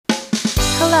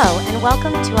Hello, and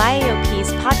welcome to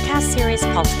IAOP's podcast series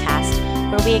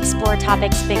Pulsecast, where we explore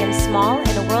topics big and small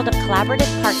in a world of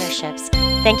collaborative partnerships.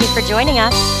 Thank you for joining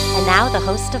us, and now the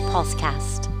host of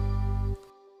Pulsecast.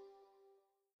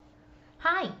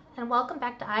 Hi, and welcome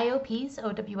back to IAOP's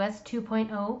OWS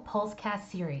 2.0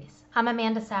 Pulsecast series. I'm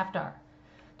Amanda Safdar.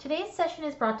 Today's session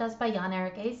is brought to us by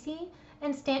Jan-Erik Acey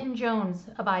and Stanton Jones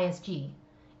of ISG.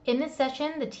 In this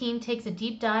session, the team takes a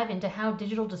deep dive into how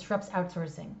digital disrupts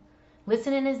outsourcing.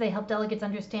 Listen in as they help delegates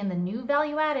understand the new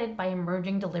value added by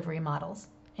emerging delivery models.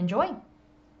 Enjoy.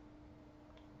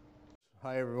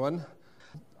 Hi, everyone.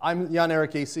 I'm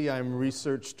Jan-Erik Acey. I'm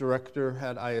Research Director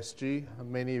at ISG.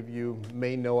 Many of you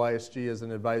may know ISG as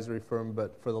an advisory firm,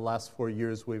 but for the last 4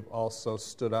 years, we've also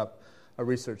stood up a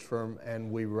research firm,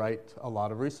 and we write a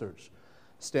lot of research.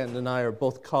 Stanton and I are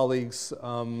both colleagues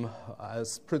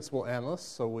as principal analysts,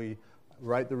 so we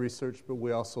write the research, but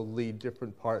we also lead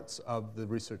different parts of the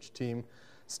research team.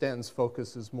 Stanton's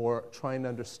focus is more trying to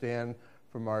understand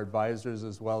from our advisors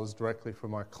as well as directly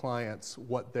from our clients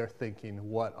what they're thinking,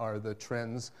 what are the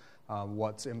trends,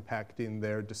 what's impacting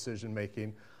their decision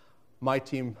making. My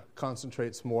team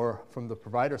concentrates more from the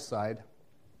provider side,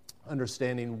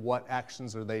 understanding what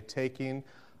actions are they taking,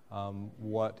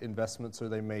 what investments are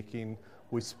they making.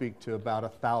 We speak to about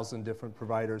 1,000 different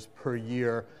providers per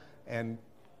year and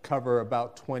cover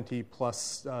about 20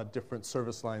 plus different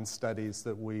service line studies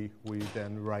that we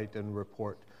then write and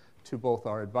report to both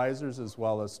our advisors as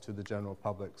well as to the general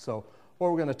public. So what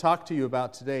we're going to talk to you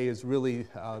about today is really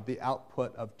the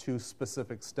output of two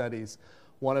specific studies,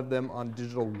 one of them on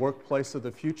digital workplace of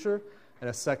the future and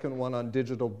a second one on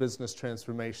digital business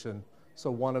transformation. So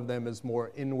one of them is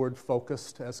more inward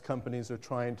focused as companies are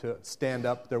trying to stand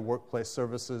up their workplace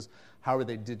services. How are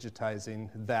they digitizing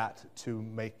that to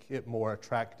make it more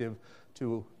attractive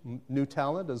to new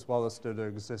talent as well as to their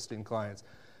existing clients?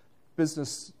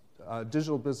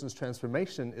 Digital business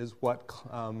transformation is what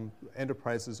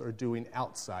enterprises are doing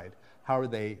outside. How are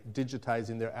they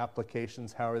digitizing their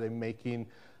applications? How are they making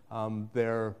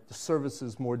their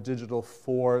services more digital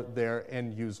for their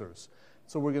end users?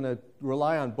 So we're going to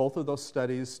rely on both of those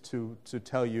studies to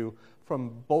tell you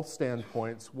from both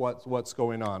standpoints what's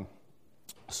going on.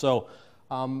 So,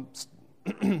 so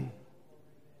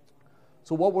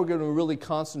what we're going to really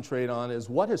concentrate on is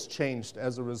what has changed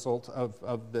as a result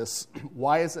of this.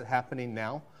 Why is it happening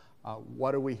now?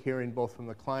 What are we hearing both from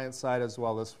the client side as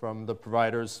well as from the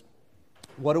providers?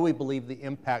 What do we believe the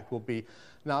impact will be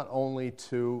not only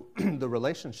to the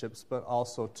relationships but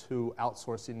also to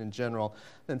outsourcing in general?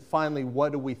 Then finally,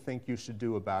 what do we think you should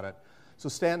do about it? So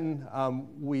Stanton,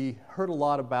 we heard a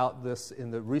lot about this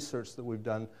in the research that we've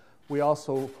done. We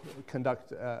also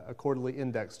conduct a quarterly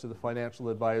index to the financial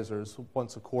advisors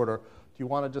once a quarter. Do you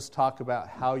want to just talk about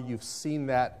how you've seen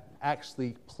that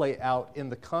actually play out in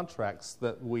the contracts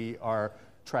that we are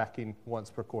tracking once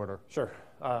per quarter? Sure.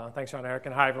 Thanks, Jan-Erik,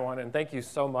 and hi, everyone, and thank you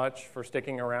so much for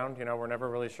sticking around. You know, we're never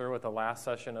really sure with the last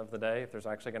session of the day if there's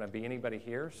actually going to be anybody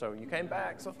here, so you came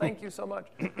back, so thank you so much.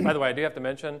 By the way, I do have to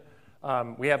mention,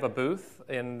 we have a booth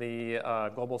in the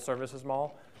Global Services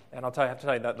Mall, and I have to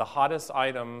tell you that the hottest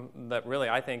item that really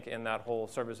I think in that whole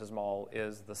services mall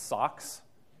is the socks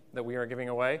that we are giving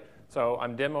away. So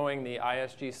I'm demoing the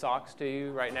ISG socks to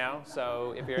you right now,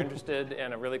 so if you're interested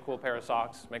in a really cool pair of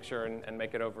socks, make sure and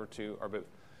make it over to our booth.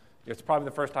 It's probably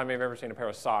the first time you've ever seen a pair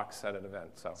of socks at an event.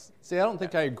 So, see, I don't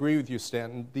think I agree with you,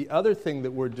 Stanton. The other thing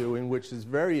that we're doing, which is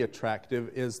very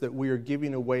attractive, is that we are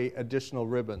giving away additional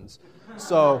ribbons.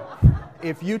 So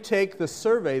if you take the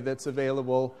survey that's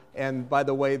available, and by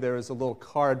the way, there is a little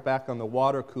card back on the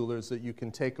water coolers that you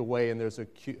can take away, and there's a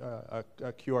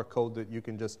QR code that you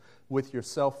can just, with your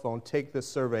cell phone, take this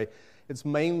survey. It's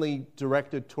mainly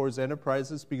directed towards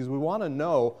enterprises because we want to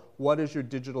know what is your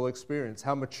digital experience,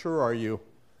 how mature are you?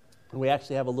 And we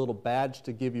actually have a little badge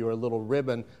to give you, or a little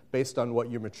ribbon based on what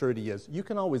your maturity is. You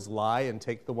can always lie and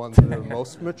take the ones that are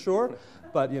most mature,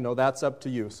 but you know that's up to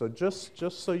you. So just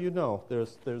so you know,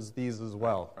 there's these as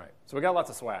well. Right. So we got lots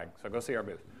of swag. So go see our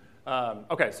booth.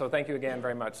 Okay. So thank you again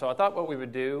very much. So I thought what we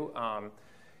would do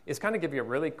is kind of give you a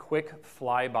really quick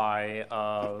flyby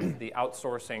of the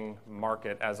outsourcing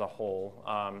market as a whole.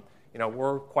 You know,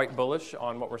 we're quite bullish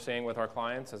on what we're seeing with our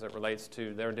clients as it relates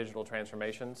to their digital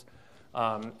transformations.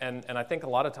 And I think a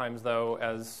lot of times, though,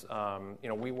 as you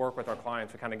know, we work with our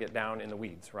clients, we kind of get down in the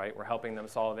weeds, right? We're helping them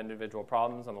solve individual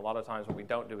problems, and a lot of times what we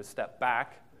don't do is step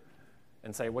back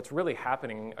and say what's really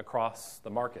happening across the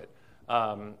market.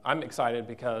 I'm excited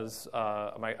because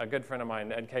a good friend of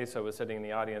mine, Ed Queso, is sitting in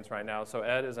the audience right now. So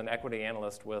Ed is an equity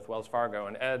analyst with Wells Fargo,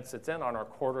 and Ed sits in on our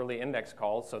quarterly index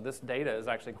calls, so this data is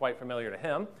actually quite familiar to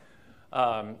him.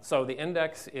 So the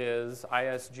index is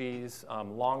ISG's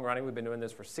long running. We've been doing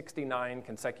this for 69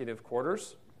 consecutive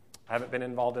quarters. I haven't been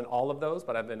involved in all of those,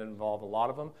 but I've been involved in a lot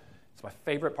of them. It's my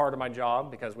favorite part of my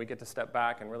job because we get to step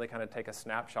back and really kind of take a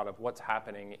snapshot of what's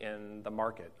happening in the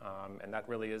market. And that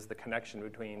really is the connection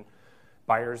between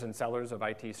buyers and sellers of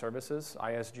IT services.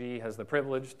 ISG has the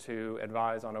privilege to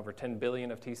advise on over 10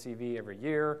 billion of TCV every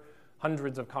year,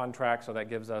 hundreds of contracts, so that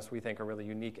gives us, we think, a really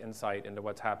unique insight into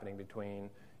what's happening between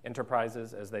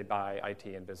enterprises as they buy IT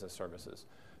and business services.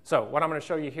 So what I'm going to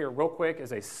show you here real quick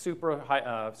is a super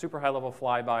high-level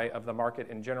flyby of the market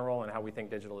in general and how we think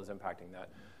digital is impacting that.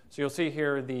 So you'll see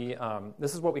here,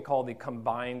 this is what we call the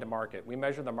combined market. We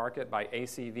measure the market by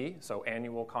ACV, so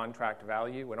annual contract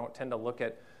value. We don't tend to look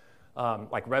at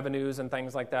like revenues and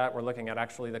things like that. We're looking at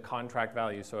actually the contract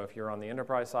value. So if you're on the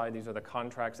enterprise side, these are the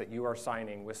contracts that you are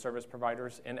signing with service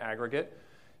providers in aggregate.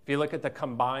 If you look at the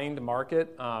combined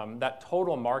market, that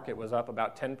total market was up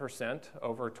about 10%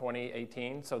 over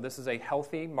 2018. So this is a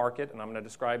healthy market, and I'm going to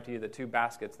describe to you the two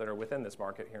baskets that are within this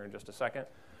market here in just a second.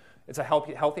 It's a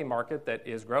healthy market that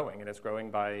is growing, and it's growing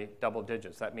by double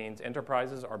digits. That means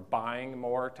enterprises are buying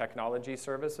more technology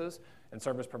services, and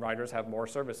service providers have more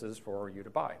services for you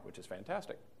to buy, which is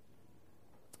fantastic.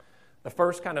 The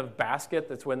first kind of basket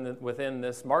that's within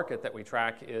this market that we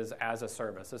track is as a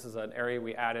service. This is an area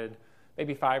we added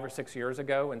maybe 5 or 6 years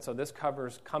ago, and so this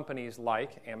covers companies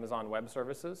like Amazon Web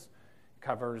Services,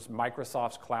 covers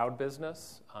Microsoft's cloud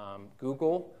business,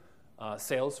 Google,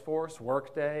 Salesforce,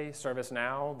 Workday,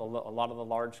 ServiceNow, a lot of the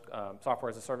large software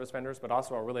as a service vendors, but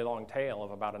also a really long tail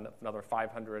of about another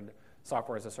 500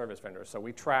 software as a service vendors. So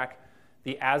we track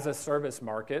the as a service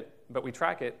market, but we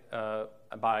track it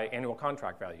by annual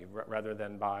contract value rather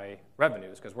than by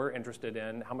revenues, because we're interested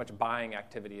in how much buying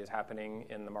activity is happening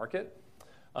in the market.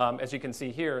 As you can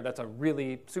see here, that's a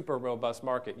really super robust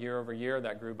market. Year over year,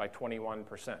 that grew by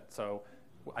 21%. So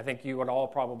I think you would all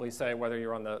probably say, whether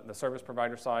you're on the service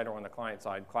provider side or on the client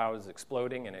side, cloud is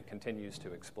exploding, and it continues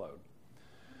to explode.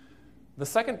 The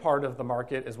second part of the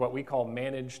market is what we call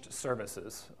managed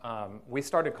services. We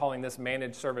started calling this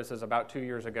managed services about 2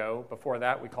 years ago. Before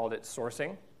that, we called it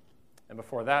sourcing. And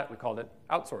before that, we called it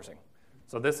outsourcing.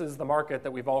 So this is the market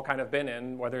that we've all kind of been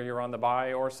in, whether you're on the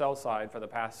buy or sell side, for the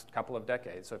past couple of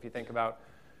decades. So if you think about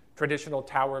traditional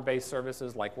tower-based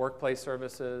services like workplace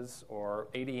services or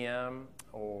ADM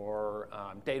or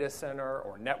data center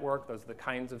or network, those are the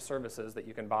kinds of services that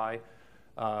you can buy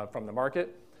from the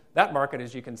market. That market,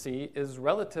 as you can see, is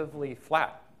relatively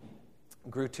flat,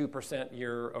 grew 2%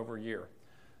 year over year.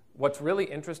 What's really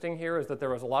interesting here is that there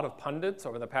was a lot of pundits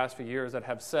over the past few years that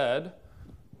have said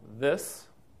this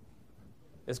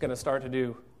is going to start to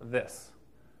do this.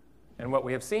 And what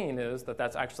we have seen is that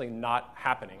that's actually not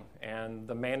happening. And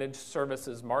the managed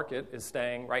services market is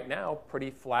staying right now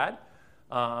pretty flat.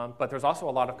 But there's also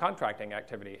a lot of contracting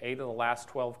activity. 8 of the last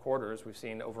 12 quarters, we've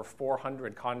seen over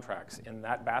 400 contracts in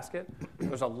that basket.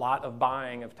 There's a lot of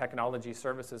buying of technology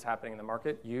services happening in the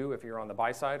market. You, if you're on the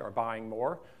buy side, are buying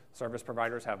more. Service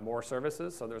providers have more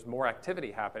services, so there's more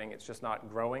activity happening. It's just not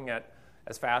growing at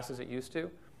as fast as it used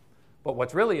to. But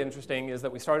what's really interesting is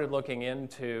that we started looking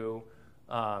into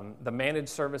the managed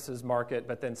services market,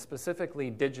 but then specifically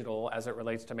digital as it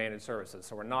relates to managed services.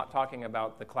 So we're not talking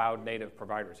about the cloud native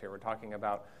providers here. We're talking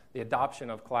about the adoption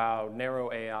of cloud,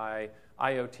 narrow AI,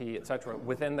 IoT, et cetera,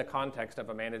 within the context of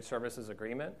a managed services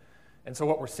agreement. And so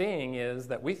what we're seeing is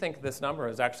that we think this number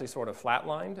is actually sort of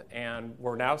flatlined, and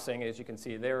we're now seeing, as you can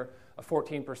see there, a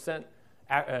 14%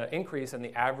 increase in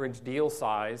the average deal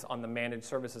size on the managed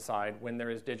services side when there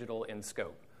is digital in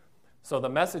scope. So the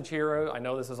message here, I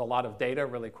know this is a lot of data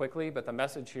really quickly, but the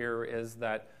message here is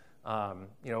that,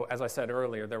 as I said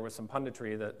earlier, there was some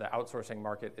punditry that the outsourcing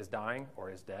market is dying or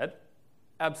is dead.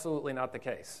 Absolutely not the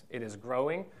case. It is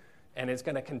growing, and it's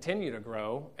going to continue to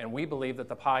grow, and we believe that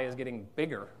the pie is getting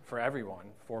bigger for everyone,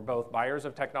 for both buyers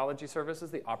of technology services,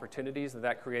 the opportunities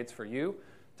that creates for you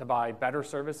to buy better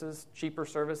services, cheaper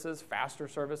services, faster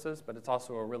services, but it's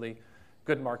also a really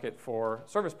good market for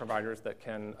service providers that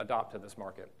can adopt to this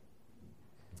market.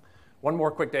 One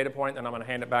more quick data point, and I'm going to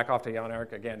hand it back off to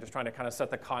Jan-Erik again, just trying to kind of set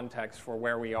the context for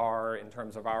where we are in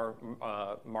terms of our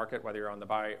market, whether you're on the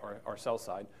buy or sell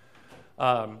side.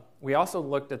 We also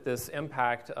looked at this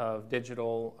impact of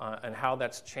digital and how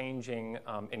that's changing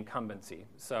incumbency.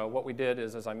 So what we did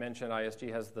is, as I mentioned,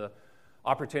 ISG has the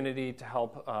opportunity to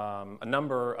help a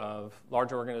number of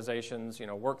large organizations,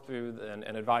 work through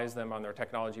and advise them on their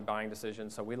technology buying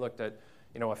decisions. So we looked at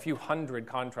a few hundred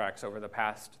contracts over the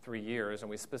past 3 years, and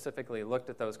we specifically looked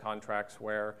at those contracts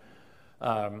where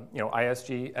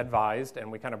ISG advised,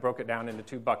 and we kind of broke it down into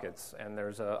 2 buckets. And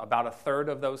there's about a third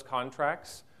of those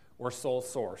contracts or sole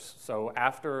source. So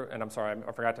after, and I'm sorry,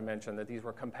 I forgot to mention that these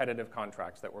were competitive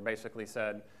contracts that were basically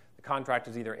said the contract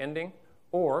is either ending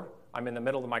or I'm in the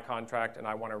middle of my contract and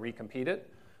I want to recompete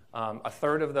it. A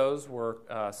third of those were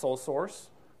sole source.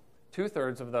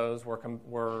 2/3 of those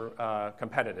were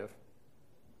competitive.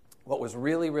 What was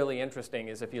really, really interesting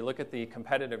is if you look at the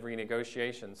competitive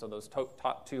renegotiation, so those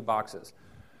top two boxes,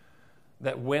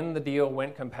 that when the deal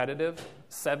went competitive,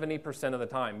 70% of the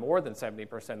time, more than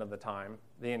 70% of the time,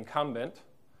 the incumbent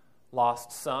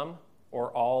lost some or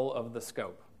all of the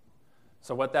scope.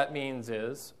 So what that means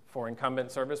is, for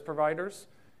incumbent service providers,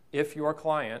 if your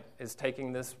client is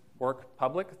taking this work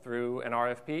public through an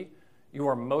RFP, you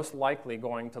are most likely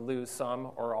going to lose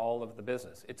some or all of the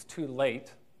business. It's too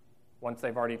late once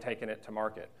they've already taken it to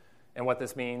market. And what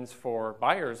this means for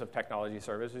buyers of technology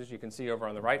services, you can see over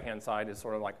on the right-hand side, is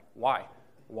sort of like, why?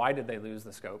 Why did they lose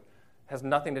the scope? It has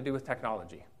nothing to do with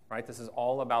technology, right? This is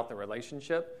all about the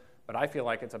relationship, but I feel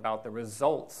like it's about the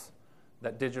results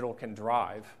that digital can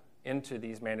drive into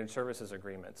these managed services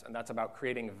agreements. And that's about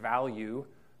creating value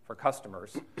for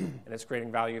customers. And it's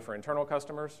creating value for internal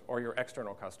customers or your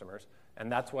external customers. And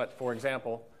that's what, for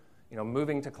example,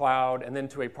 moving to cloud and then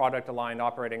to a product-aligned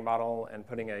operating model and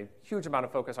putting a huge amount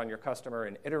of focus on your customer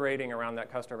and iterating around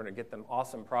that customer to get them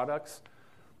awesome products,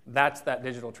 that's that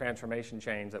digital transformation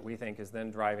change that we think is then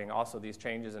driving also these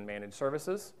changes in managed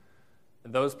services.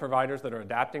 Those providers that are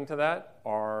adapting to that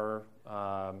are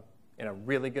in a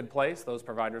really good place. Those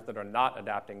providers that are not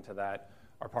adapting to that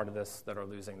are part of this that are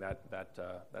losing that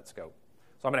scope.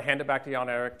 So I'm going to hand it back to Jan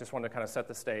Erik. Just wanted to kind of set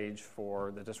the stage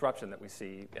for the disruption that we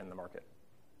see in the market.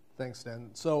 Thanks,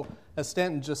 Stanton. So as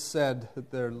Stanton just said,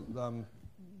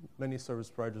 many service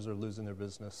providers are losing their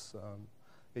business.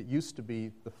 It used to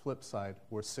be the flip side,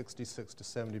 where 66 to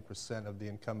 70% of the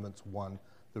incumbents won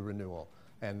the renewal,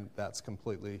 and that's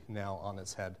completely now on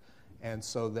its head. And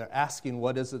so they're asking,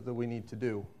 what is it that we need to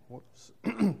do?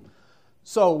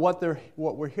 So what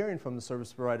we're hearing from the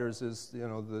service providers is,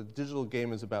 the digital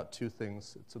game is about two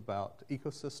things. It's about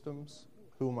ecosystems,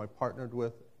 who am I partnered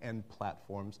with, and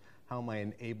platforms. How am I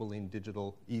enabling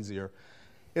digital easier?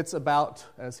 It's about,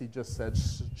 as he just said,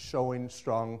 showing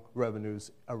strong revenues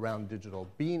around digital,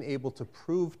 being able to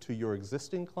prove to your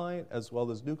existing client as well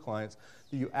as new clients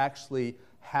that you actually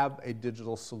have a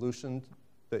digital solution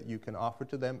that you can offer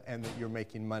to them and that you're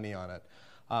making money on it.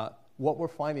 What we're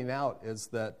finding out is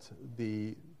that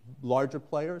the larger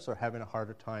players are having a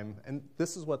harder time, and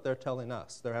this is what they're telling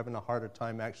us. They're having a harder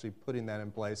time actually putting that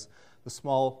in place. The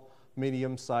small,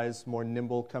 medium-sized, more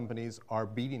nimble companies are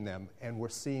beating them, and we're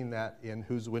seeing that in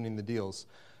who's winning the deals.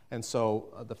 And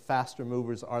so the faster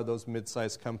movers are those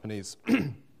mid-sized companies.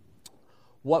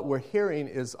 What we're hearing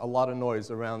is a lot of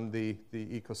noise around the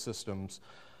ecosystems.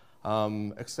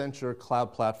 Accenture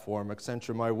Cloud Platform,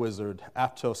 Accenture MyWizard,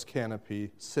 Aptos Canopy,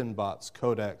 Synbots,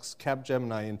 Codex,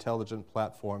 Capgemini Intelligent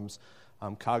Platforms,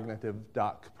 Cognitive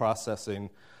Doc Processing,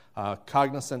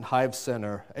 Cognizant Hive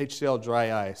Center, HCL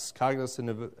Dry Ice,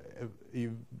 Cognizant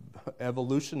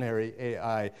Evolutionary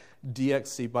AI,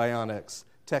 DXC Bionics,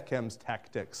 TechM's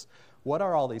Tactics. What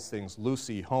are all these things?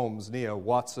 Lucy, Holmes, Neo,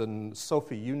 Watson,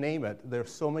 Sophie, you name it. There are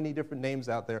so many different names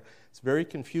out there. It's very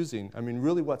confusing. I mean,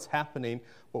 really what's happening,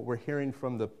 what we're hearing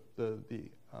from the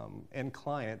end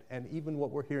client, and even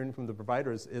what we're hearing from the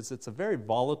providers, is it's a very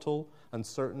volatile,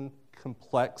 uncertain,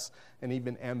 complex, and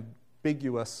even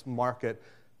ambiguous market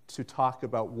to talk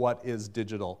about what is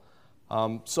digital.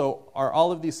 So are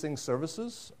all of these things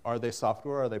services? Are they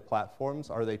software? Are they platforms?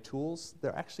 Are they tools?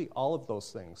 They're actually all of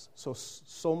those things.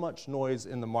 So much noise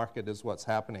in the market is what's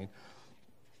happening.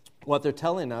 What they're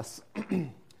telling us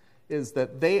is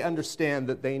that they understand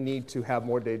that they need to have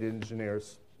more data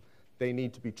engineers. They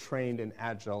need to be trained in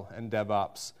Agile and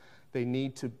DevOps. They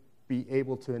need to be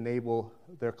able to enable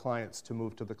their clients to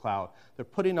move to the cloud. They're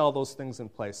putting all those things in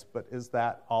place, but is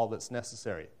that all that's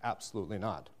necessary? Absolutely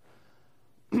not.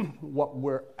 What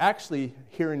we're actually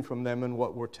hearing from them and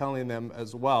what we're telling them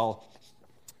as well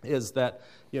is that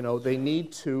they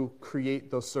need to create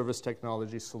those service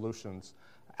technology solutions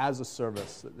as a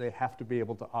service. They have to be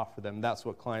able to offer them. That's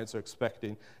what clients are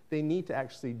expecting. They need to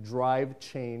actually drive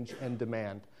change and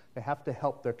demand. They have to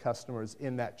help their customers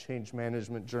in that change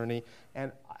management journey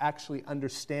and actually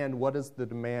understand what is the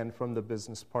demand from the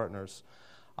business partners.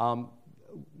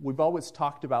 We've always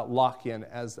talked about lock-in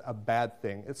as a bad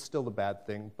thing. It's still a bad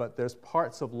thing, but there's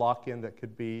parts of lock-in that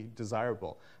could be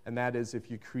desirable, and that is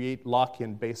if you create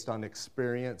lock-in based on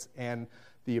experience and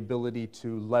the ability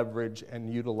to leverage and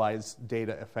utilize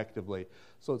data effectively.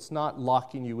 So it's not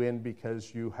locking you in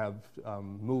because you have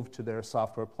moved to their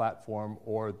software platform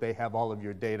or they have all of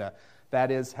your data.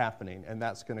 That is happening, and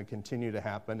that's going to continue to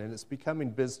happen, and it's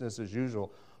becoming business as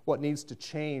usual. What needs to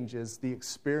change is the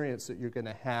experience that you're going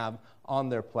to have on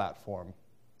their platform,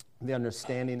 the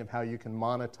understanding of how you can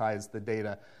monetize the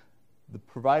data. The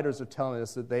providers are telling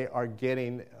us that they are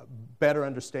getting a better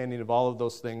understanding of all of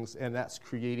those things, and that's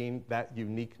creating that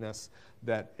uniqueness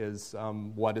that is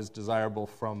what is desirable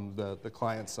from the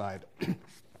client side.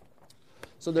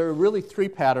 So there are really three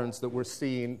patterns that we're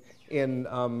seeing in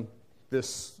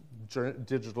this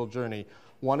digital journey.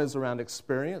 One is around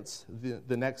experience.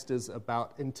 The next is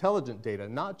about intelligent data,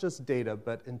 not just data,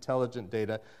 but intelligent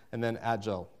data, and then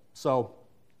agile. So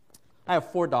I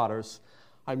have 4 daughters.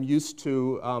 I'm used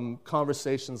to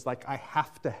conversations like I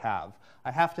have to have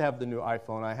the new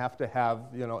iPhone. I have to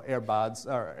have AirPods.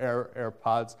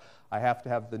 I have to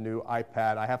have the new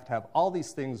iPad. I have to have all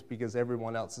these things because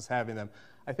everyone else is having them.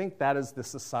 I think that is the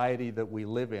society that we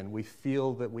live in. We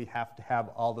feel that we have to have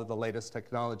all of the latest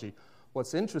technology.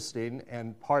 What's interesting,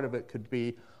 and part of it could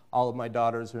be all of my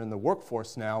daughters are in the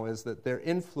workforce now, is that they're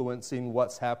influencing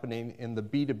what's happening in the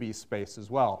B2B space as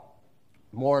well.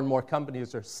 More and more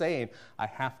companies are saying, I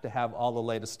have to have all the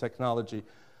latest technology.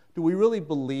 Do we really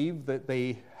believe that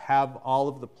they have all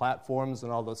of the platforms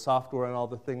and all the software and all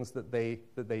the things that they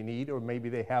need, or maybe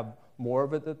they have more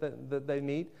of it that they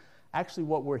need? Actually,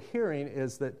 what we're hearing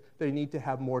is that they need to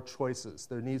have more choices.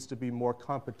 There needs to be more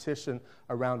competition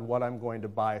around what I'm going to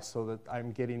buy so that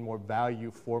I'm getting more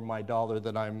value for my dollar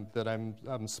that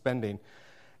I'm spending.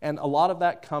 And a lot of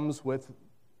that comes with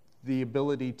the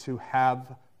ability to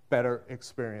have better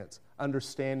experience,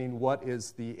 understanding what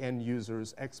is the end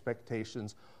user's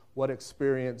expectations, what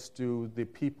experience do the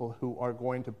people who are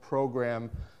going to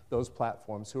program those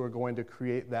platforms, who are going to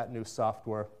create that new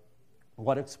software,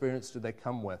 what experience do they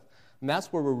come with? And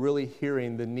that's where we're really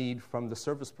hearing the need from the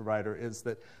service provider, is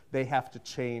that they have to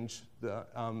change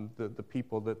the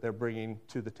people that they're bringing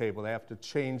to the table. They have to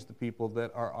change the people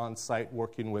that are on site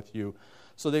working with you.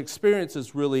 So the experience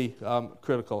is really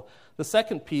critical. The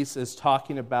second piece is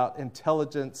talking about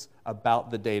intelligence about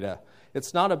the data.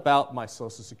 It's not about my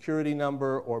social security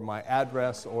number or my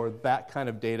address or that kind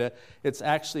of data. It's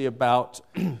actually about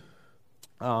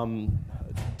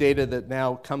data that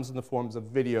now comes in the forms of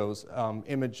videos,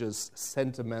 images,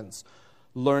 sentiments,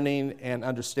 learning and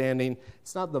understanding.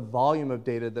 It's not the volume of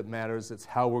data that matters, it's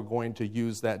how we're going to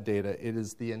use that data. It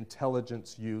is the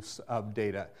intelligence use of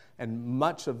data. And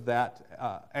much of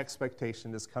that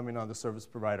expectation is coming on the service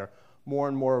provider. More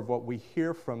and more of what we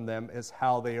hear from them is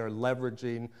how they are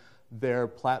leveraging their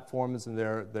platforms and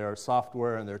their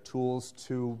software and their tools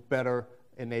to better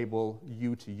enable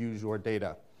you to use your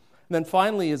data. And then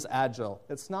finally is agile.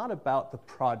 It's not about the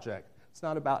project. It's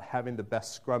not about having the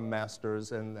best Scrum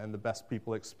Masters and the best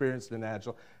people experienced in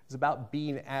Agile. It's about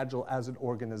being agile as an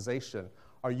organization.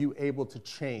 Are you able to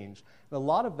change? And a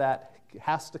lot of that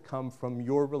has to come from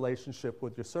your relationship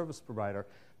with your service provider.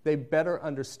 They better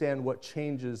understand what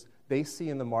changes they see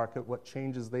in the market, what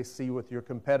changes they see with your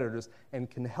competitors, and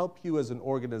can help you as an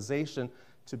organization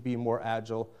to be more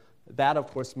agile. That, of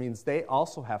course, means they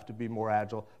also have to be more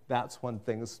agile. That's when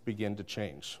things begin to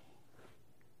change.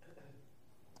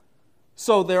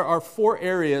 So there are 4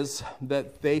 areas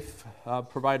that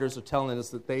providers are telling us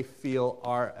that they feel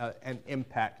are an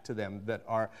impact to them, that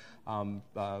are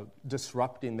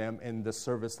disrupting them in the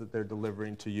service that they're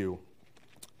delivering to you.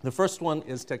 The first one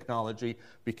is technology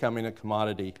becoming a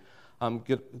commodity.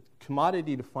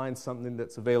 Commodity defines something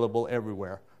that's available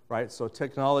everywhere. Right? So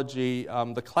technology,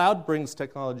 the cloud brings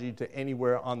technology to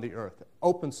anywhere on the earth.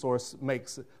 Open source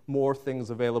makes more things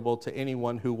available to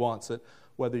anyone who wants it,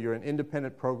 whether you're an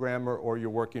independent programmer or you're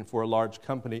working for a large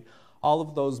company. All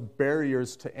of those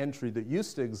barriers to entry that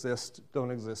used to exist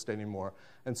don't exist anymore.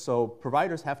 And so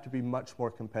providers have to be much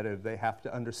more competitive. They have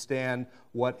to understand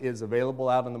what is available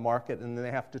out in the market, and then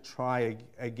they have to try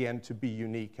again to be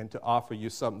unique and to offer you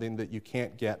something that you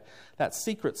can't get. That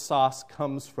secret sauce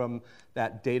comes from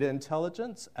that data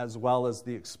intelligence as well as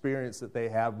the experience that they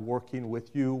have working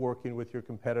with you, working with your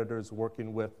competitors,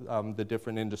 working with the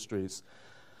different industries.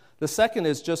 The second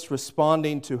is just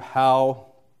responding to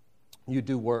how you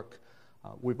do work.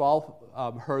 We've all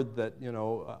heard that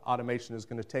automation is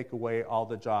going to take away all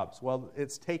the jobs. Well,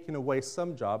 it's taking away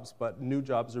some jobs, but new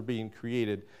jobs are being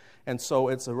created. And so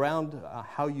it's around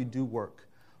how you do work.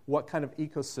 What kind of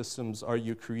ecosystems are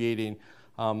you creating?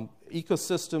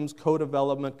 Ecosystems,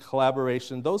 co-development,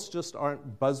 collaboration, those just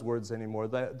aren't buzzwords anymore.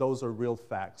 Those are real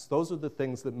facts. Those are the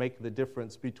things that make the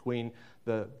difference between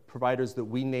the providers that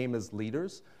we name as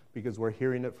leaders, because we're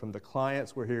hearing it from the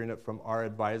clients, we're hearing it from our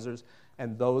advisors,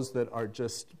 and those that are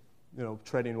just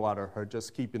treading water, are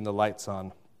just keeping the lights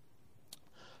on.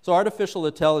 So artificial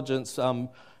intelligence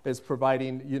is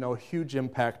providing, a huge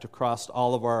impact across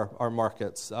all of our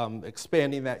markets,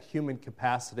 expanding that human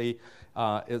capacity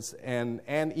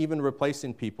and even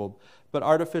replacing people. But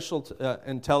artificial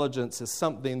intelligence is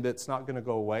something that's not going to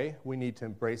go away. We need to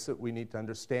embrace it. We need to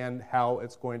understand how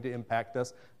it's going to impact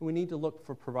us. And we need to look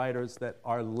for providers that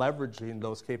are leveraging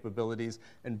those capabilities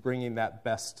and bringing that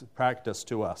best practice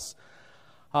to us.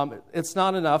 It's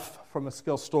not enough from a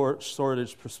skill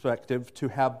shortage perspective to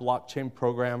have blockchain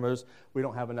programmers. We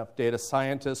don't have enough data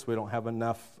scientists. We don't have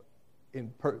enough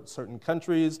in certain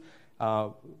countries.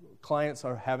 Clients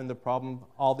are having the problem.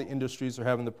 All the industries are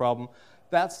having the problem.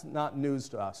 That's not news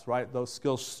to us, right? Those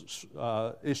skill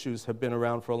issues have been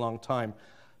around for a long time.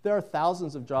 There are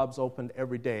thousands of jobs opened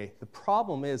every day. The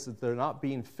problem is that they're not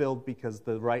being filled because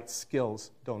the right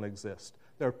skills don't exist.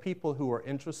 There are people who are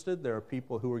interested, there are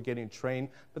people who are getting trained,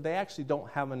 but they actually don't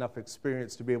have enough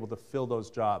experience to be able to fill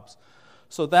those jobs.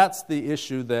 So that's the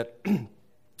issue that a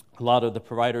lot of the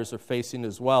providers are facing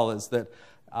as well, is that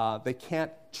they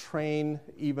can't train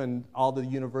even all the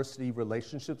university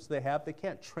relationships they have. They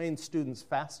can't train students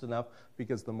fast enough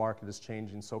because the market is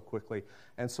changing so quickly.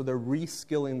 And so they're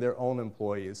reskilling their own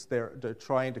employees. They're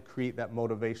trying to create that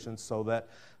motivation so that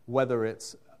whether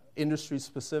it's industry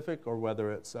specific or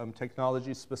whether it's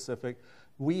technology specific,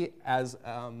 we as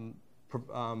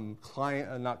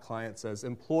as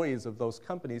employees of those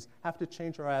companies have to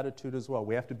change our attitude as well.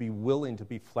 We have to be willing to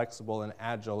be flexible and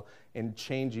agile in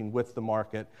changing with the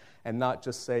market and not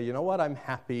just say, you know what, I'm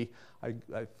happy. I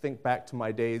think back to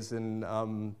my days in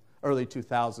early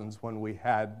 2000s when we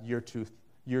had year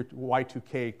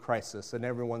Y2K crisis, and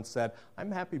everyone said,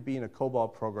 I'm happy being a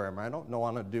COBOL programmer. I don't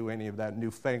want to do any of that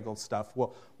newfangled stuff.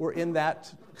 Well, we're in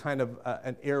that kind of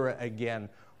an era again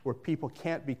where people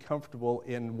can't be comfortable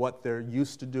in what they're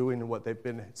used to doing and what they've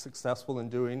been successful in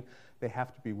doing. They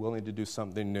have to be willing to do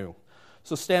something new.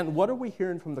 So Stan, what are we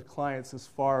hearing from the clients as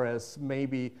far as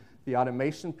maybe the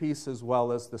automation piece as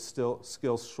well as the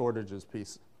skills shortages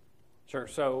piece? Sure.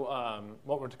 So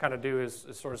what we're to kind of do is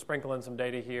sort of sprinkle in some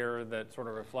data here that sort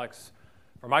of reflects,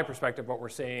 from my perspective, what we're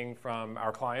seeing from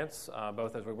our clients,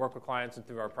 both as we work with clients and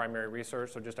through our primary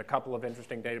research. So just a couple of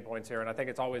interesting data points here. And I think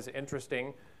it's always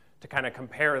interesting to kind of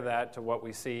compare that to what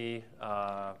we see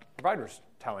providers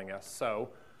telling us. So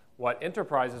what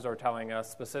enterprises are telling us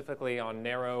specifically on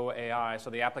narrow AI, so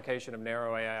the application of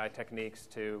narrow AI techniques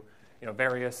to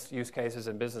various use cases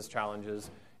and business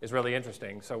challenges is really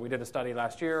interesting. So we did a study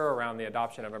last year around the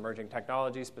adoption of emerging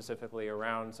technology, specifically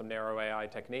around some narrow AI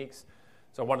techniques.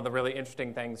 So one of the really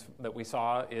interesting things that we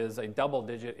saw is a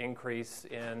double-digit increase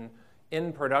in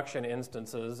production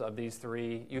instances of these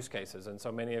three use cases. And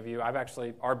so many of you,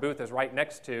 our booth is right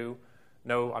next to,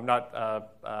 no, I'm not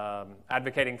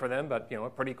advocating for them, but a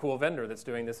pretty cool vendor that's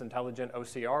doing this intelligent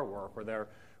OCR work where they're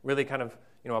really kind of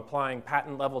applying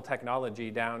patent-level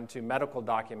technology down to medical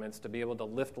documents to be able to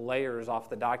lift layers off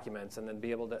the documents and then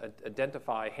be able to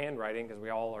identify handwriting, because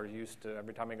we all are used to,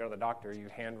 every time you go to the doctor, you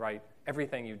handwrite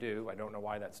everything you do. I don't know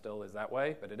why that still is that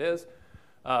way, but it is.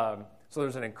 So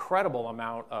there's an incredible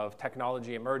amount of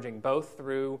technology emerging, both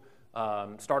through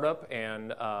startup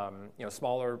and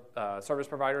smaller service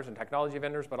providers and technology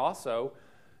vendors, but also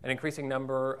an increasing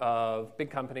number of big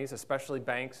companies, especially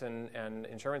banks and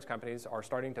insurance companies, are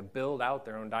starting to build out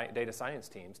their own data science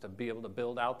teams to be able to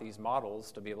build out these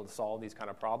models to be able to solve these kind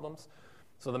of problems.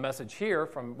 So the message here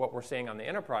from what we're seeing on the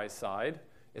enterprise side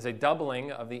is a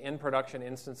doubling of the in-production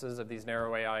instances of these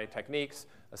narrow AI techniques,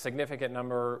 a significant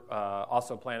number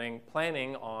also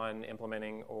planning on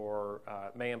implementing or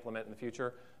may implement in the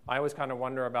future. I always kind of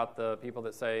wonder about the people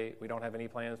that say we don't have any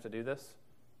plans to do this,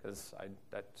 because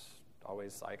that's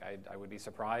always like I would be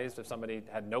surprised if somebody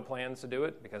had no plans to do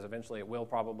it, because eventually it will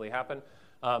probably happen.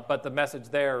 But the message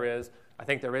there is, I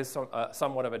think there is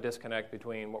somewhat of a disconnect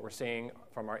between what we're seeing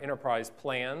from our enterprise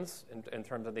plans in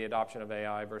terms of the adoption of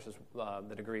AI versus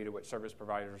the degree to which service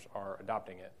providers are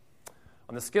adopting it.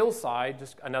 On the skills side,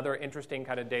 just another interesting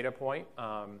kind of data point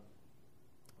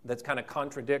that kind of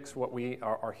contradicts what we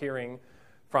are hearing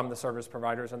from the service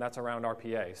providers, and that's around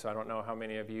RPA. So I don't know how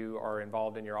many of you are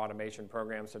involved in your automation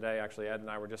programs today. Actually, Ed and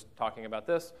I were just talking about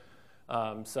this.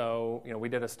 So we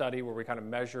did a study where we kind of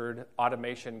measured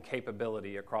automation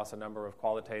capability across a number of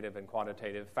qualitative and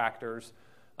quantitative factors.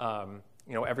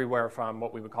 Everywhere from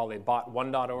what we would call a Bot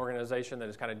 1.0 organization that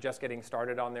is kind of just getting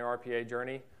started on their RPA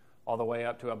journey, all the way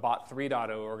up to a Bot 3.0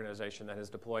 organization that has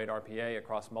deployed RPA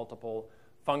across multiple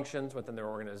functions within their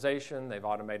organization. They've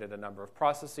automated a number of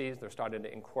processes. They're starting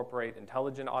to incorporate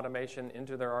intelligent automation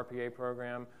into their RPA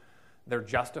program. They're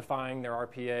justifying their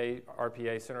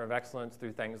RPA Center of Excellence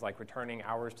through things like returning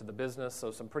hours to the business. So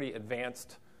some pretty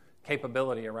advanced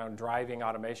capability around driving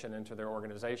automation into their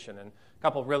organization. And a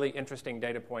couple really interesting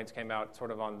data points came out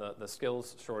sort of on the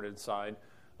skills shortage side.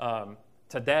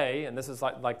 Today, and this is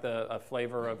like a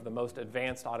flavor of the most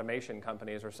advanced automation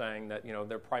companies are saying that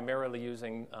they're primarily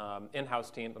using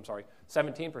in-house teams.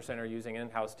 17% are using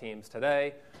in-house teams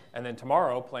today, and then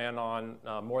tomorrow plan on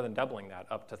more than doubling that,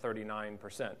 up to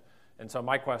 39%. And so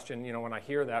my question, when I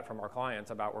hear that from our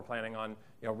clients about we're planning on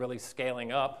really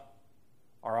scaling up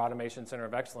our automation center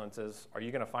of excellence, is are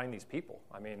you going to find these people?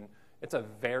 I mean, it's a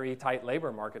very tight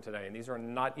labor market today, and these are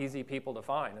not easy people to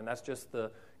find, and that's just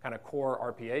the kind of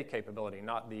core RPA capability,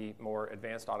 not the more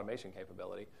advanced automation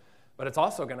capability. But it's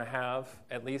also going to have,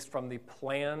 at least from the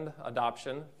planned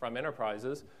adoption from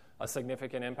enterprises, a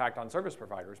significant impact on service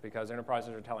providers, because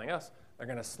enterprises are telling us they're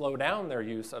going to slow down their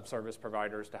use of service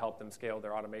providers to help them scale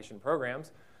their automation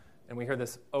programs. And we hear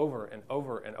this over and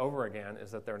over and over again,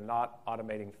 is that they're not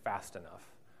automating fast enough.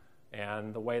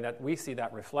 And the way that we see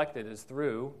that reflected is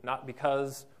through, not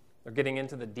because they're getting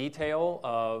into the detail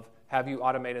of have you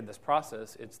automated this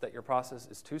process, it's that your process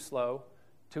is too slow,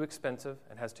 too expensive,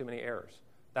 and has too many errors.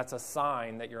 That's a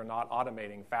sign that you're not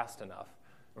automating fast enough.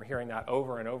 We're hearing that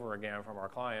over and over again from our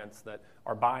clients that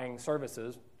are buying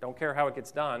services, don't care how it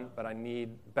gets done, but I need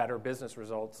better business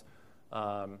results,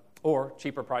 or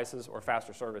cheaper prices or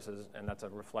faster services, and that's a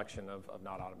reflection of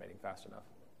not automating fast enough.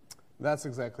 That's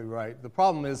exactly right. The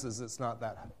problem is it's not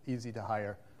that easy to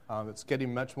hire. It's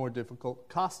getting much more difficult.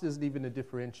 Cost isn't even a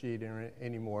differentiator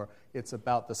anymore. It's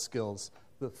about the skills.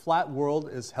 The flat world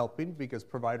is helping because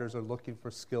providers are looking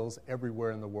for skills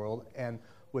everywhere in the world, and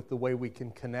with the way we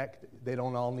can connect, they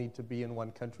don't all need to be in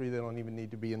one country. They don't even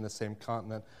need to be in the same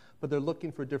continent, but they're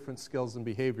looking for different skills and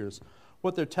behaviors.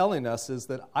 What they're telling us is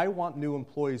that I want new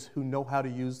employees who know how to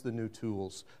use the new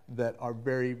tools, that are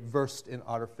very versed in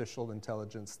artificial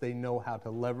intelligence. They know how to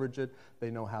leverage it,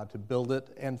 they know how to build it,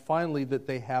 and finally that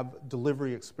they have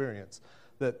delivery experience,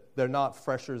 that they're not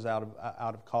freshers out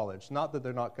of college. Not that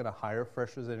they're not going to hire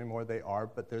freshers anymore, they are,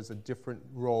 but there's a different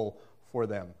role for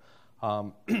them.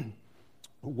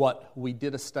 We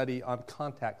did a study on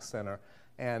contact center,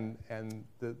 and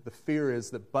the fear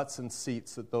is that butts and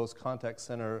seats, that those contact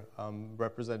center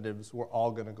representatives were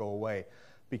all going to go away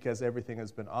because everything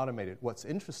has been automated. What's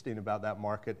interesting about that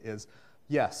market is,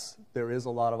 yes, there is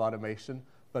a lot of automation,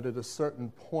 but at a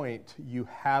certain point, you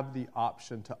have the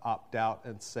option to opt out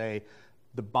and say,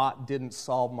 the bot didn't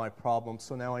solve my problem,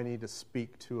 so now I need to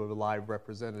speak to a live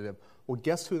representative. Well,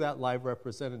 guess who that live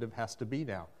representative has to be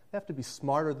now? They have to be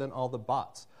smarter than all the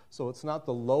bots. So it's not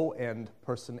the low-end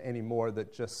person anymore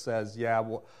that just says, yeah,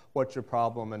 well, what's your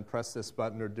problem, and press this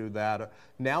button or do that.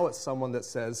 Now it's someone that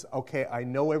says, okay, I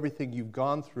know everything you've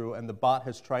gone through, and the bot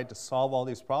has tried to solve all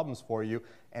these problems for you,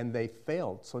 and they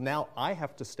failed. So now I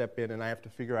have to step in, and I have to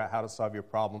figure out how to solve your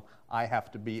problem. I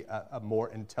have to be a more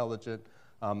intelligent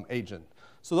agent.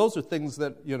 So those are things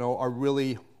that are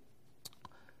really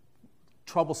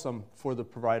troublesome for the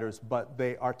providers, but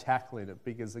they are tackling it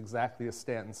because, exactly as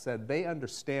Stanton said, they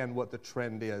understand what the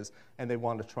trend is and they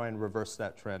want to try and reverse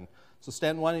that trend. So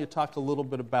Stanton, why don't you talk a little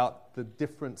bit about the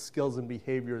different skills and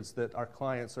behaviors that our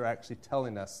clients are actually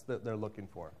telling us that they're looking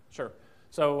for? Sure.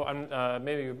 So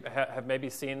maybe you have maybe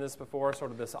seen this before,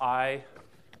 sort of this I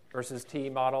versus T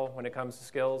model when it comes to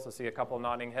skills. I see a couple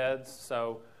nodding heads.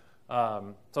 So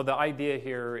the idea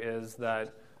here is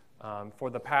that for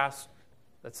the past,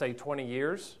 let's say, 20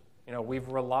 years, we've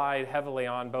relied heavily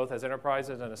on, both as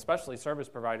enterprises and especially service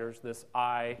providers, this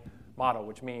I model,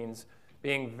 which means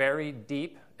being very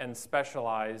deep and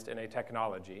specialized in a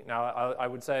technology. Now, I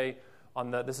would say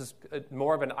this is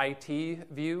more of an IT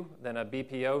view than a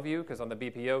BPO view, because on the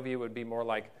BPO view it would be more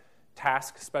like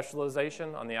task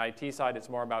specialization. On the IT side, it's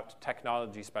more about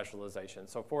technology specialization.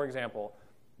 So, for example,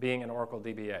 being an Oracle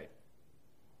DBA.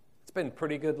 It's been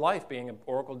pretty good life being an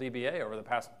Oracle DBA over the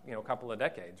past couple of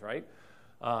decades, right?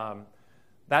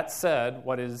 That said,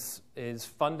 what is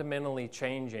fundamentally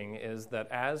changing is that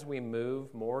as we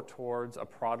move more towards a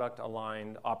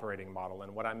product-aligned operating model,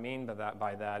 and what I mean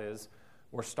by that is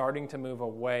we're starting to move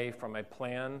away from a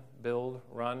plan, build,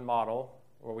 run model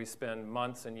where we spend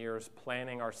months and years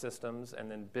planning our systems and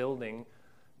then building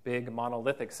big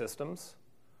monolithic systems,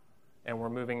 and we're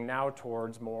moving now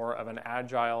towards more of an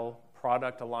agile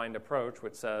product-aligned approach,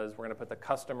 which says we're going to put the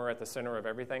customer at the center of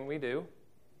everything we do,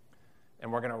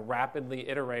 and we're going to rapidly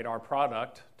iterate our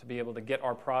product to be able to get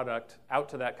our product out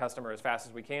to that customer as fast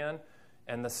as we can,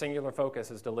 and the singular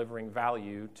focus is delivering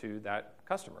value to that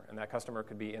customer, and that customer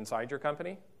could be inside your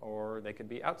company or they could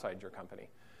be outside your company.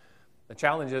 The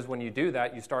challenge is when you do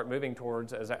that, you start moving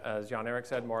towards, as Jan-Erik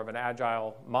said, more of an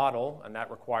agile model, and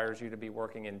that requires you to be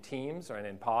working in teams and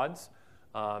in pods.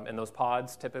 And those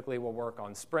pods typically will work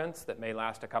on sprints that may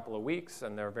last a couple of weeks,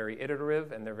 and they're very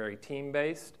iterative and they're very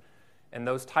team-based. And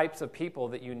those types of people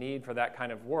that you need for that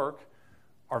kind of work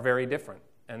are very different.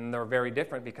 And they're very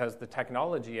different because the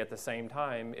technology at the same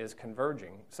time is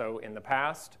converging. So in the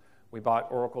past, we bought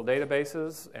Oracle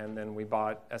databases, and then we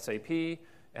bought SAP,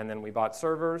 and then we bought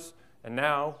servers. And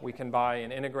now we can buy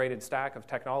an integrated stack of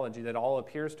technology that all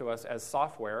appears to us as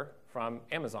software from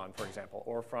Amazon, for example,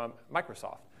 or from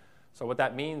Microsoft. So what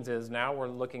that means is now we're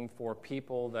looking for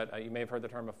people that, you may have heard the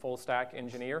term a full stack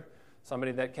engineer,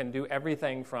 somebody that can do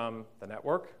everything from the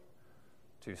network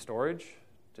to storage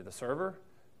to the server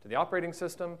to the operating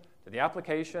system to the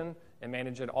application and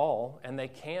manage it all. And they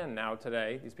can now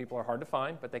today. These people are hard to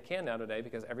find, but they can now today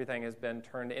because everything has been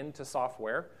turned into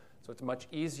software. So it's much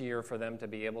easier for them to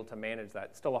be able to manage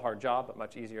that. Still a hard job, but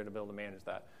much easier to be able to manage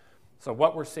that. So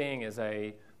what we're seeing is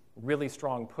a really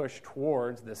strong push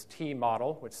towards this T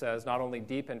model, which says not only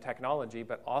deep in technology,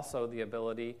 but also the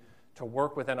ability to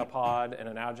work within a pod and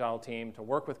an agile team, to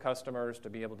work with customers, to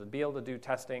be able to do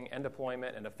testing and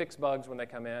deployment and to fix bugs when they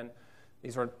come in.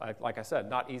 These are, like I said,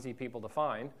 not easy people to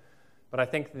find. But I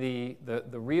think the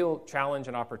real challenge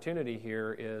and opportunity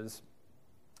here is,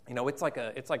 it's like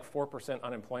 4%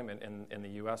 unemployment in the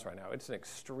U.S. right now. It's an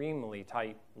extremely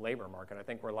tight labor market. I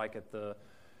think we're like at the,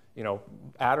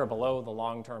 at or below the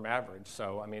long-term average.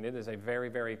 So, it is a very,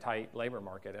 very tight labor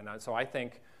market. And so I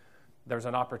think there's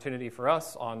an opportunity for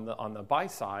us on the buy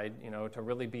side, to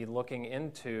really be looking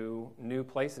into new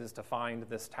places to find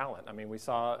this talent. We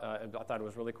saw, I thought it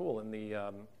was really cool in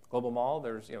the Global Mall.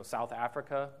 There's, South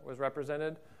Africa was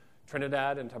represented,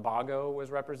 Trinidad and Tobago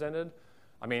was represented.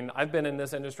 I've been in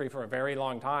this industry for a very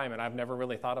long time, and I've never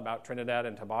really thought about Trinidad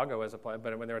and Tobago as a place.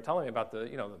 But when they were telling me about the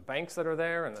banks that are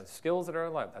there and the skills that are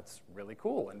like, that's really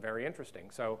cool and very interesting.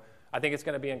 So I think it's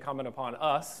going to be incumbent upon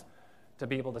us to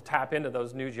be able to tap into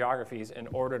those new geographies in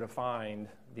order to find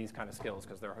these kind of skills,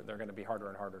 because they're going to be harder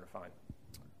and harder to find.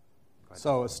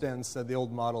 So as Stan said, the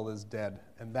old model is dead,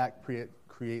 and that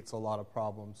creates a lot of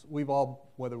problems. We've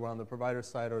all, whether we're on the provider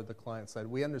side or the client side,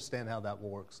 we understand how that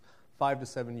works. 5 to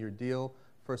 7 year deal.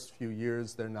 First few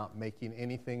years, they're not making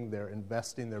anything. They're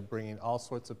investing. They're bringing all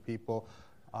sorts of people.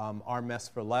 Our mess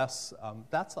for less.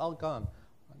 That's all gone.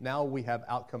 Now we have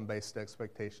outcome-based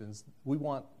expectations. We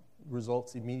want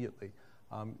results immediately.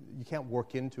 You can't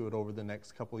work into it over the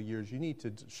next couple of years. You need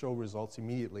to show results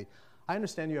immediately. I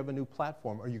understand you have a new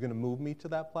platform. Are you going to move me to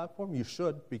that platform? You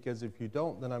should, because if you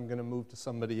don't, then I'm going to move to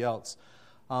somebody else.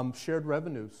 Shared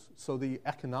revenues. So the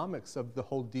economics of the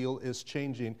whole deal is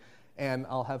changing. And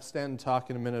I'll have Stan talk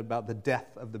in a minute about the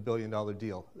death of the billion-dollar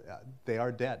deal. They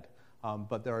are dead,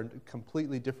 but there are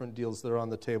completely different deals that are on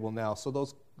the table now. So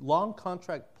those long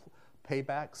contract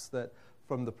paybacks that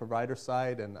from the provider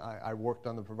side, and I worked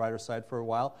on the provider side for a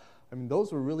while,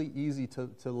 those were really easy to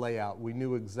lay out. We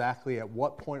knew exactly at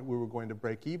what point we were going to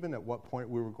break even, at what point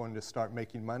we were going to start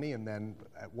making money, and then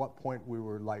at what point we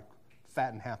were like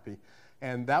fat and happy.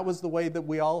 And that was the way that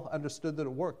we all understood that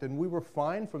it worked. And we were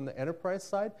fine from the enterprise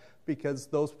side because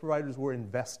those providers were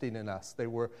investing in us. They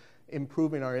were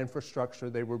improving our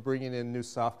infrastructure. They were bringing in new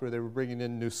software. They were bringing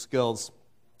in new skills.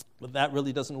 But that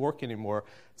really doesn't work anymore.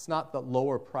 It's not the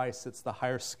lower price. It's the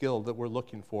higher skill that we're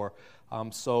looking for.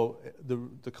 So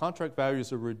the contract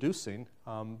values are reducing,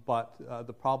 but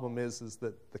the problem is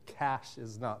that the cash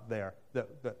is not there.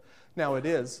 Now it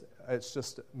is. It's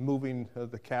just moving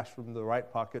the cash from the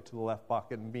right pocket to the left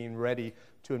pocket and being ready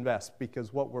to invest.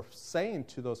 Because what we're saying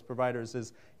to those providers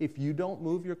is if you don't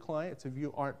move your clients, if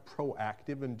you aren't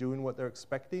proactive in doing what they're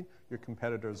expecting, your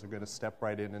competitors are going to step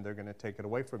right in and they're going to take it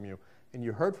away from you. And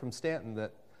you heard from Stanton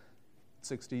that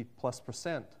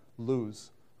 60+%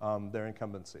 lose their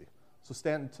incumbency. So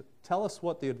Stanton, tell us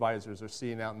what the advisors are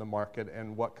seeing out in the market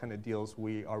and what kind of deals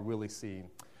we are really seeing.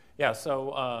 Yeah,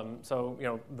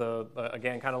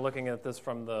 again, kind of looking at this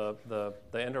from the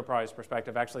enterprise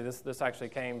perspective. Actually, this actually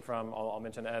came from. I'll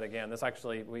mention Ed again. This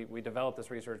actually we developed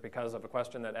this research because of a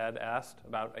question that Ed asked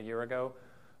about a year ago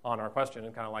on our question,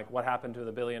 and kind of like what happened to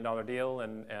the $1 billion deal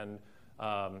and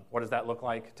what does that look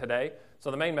like today? So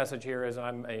the main message here is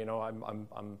I'm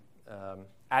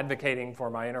advocating for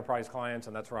my enterprise clients,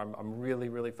 and that's where I'm really,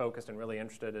 really focused and really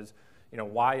interested is,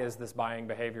 why is this buying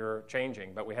behavior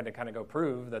changing? But we had to kind of go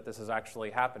prove that this is actually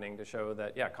happening to show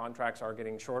that, contracts are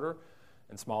getting shorter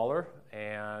and smaller,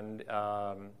 and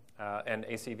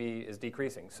ACV is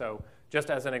decreasing. So just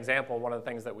as an example, one of the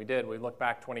things that we did, we looked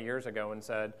back 20 years ago and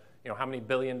said, how many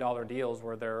billion-dollar deals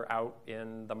were there out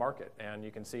in the market? And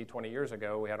you can see 20 years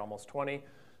ago, we had almost 20.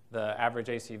 The average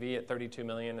ACV at $32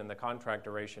 million and the contract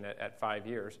duration at 5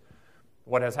 years.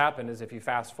 What has happened is if you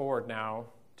fast forward now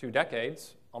 2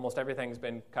 decades, almost everything's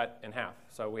been cut in half.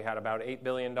 So we had about $8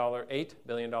 billion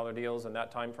deals in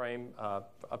that time frame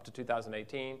up to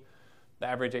 2018. The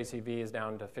average ACV is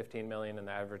down to 15 million, and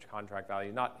the average contract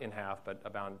value, not in half, but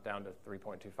about down to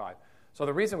 3.25. So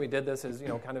the reason we did this is,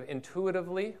 kind of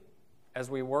intuitively, as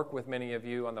we work with many of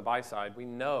you on the buy side, we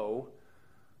know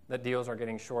that deals are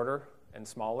getting shorter and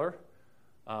smaller,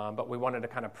 but we wanted to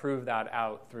kind of prove that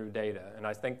out through data. And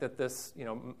I think that this,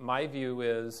 my view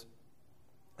is,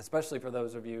 especially for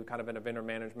those of you kind of in a vendor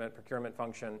management procurement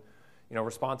function,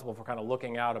 responsible for kind of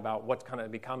looking out about what's kind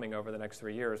of be coming over the next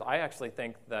 3 years, I actually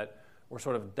think that we're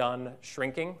sort of done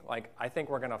shrinking. Like, I think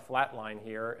we're going to flatline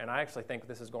here, and I actually think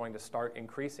this is going to start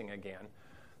increasing again.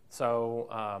 So,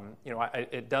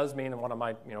 it does mean, and one of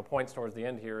my, points towards the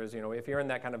end here is, if you're in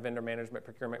that kind of vendor management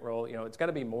procurement role, it's got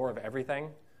to be more of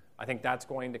everything. I think that's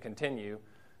going to continue,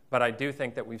 but I do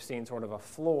think that we've seen sort of a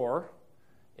floor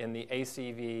in the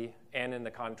ACV and in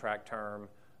the contract term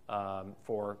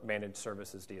for managed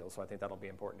services deals. So I think that'll be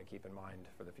important to keep in mind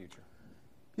for the future.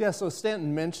 Yeah, so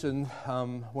Stanton mentioned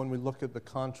when we look at the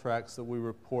contracts that we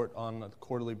report on a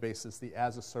quarterly basis, the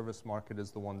as-a-service market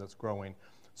is the one that's growing.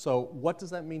 So what does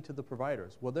that mean to the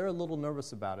providers? Well, they're a little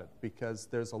nervous about it because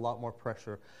there's a lot more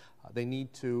pressure. They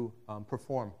need to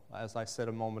perform, as I said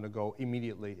a moment ago,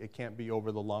 immediately. It can't be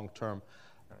over the long term.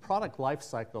 Product life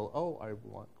cycle, I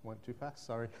went too fast,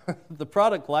 sorry. The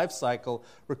product life cycle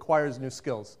requires new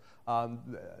skills.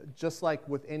 Just like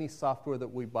with any software that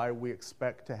we buy, we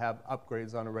expect to have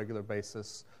upgrades on a regular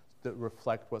basis that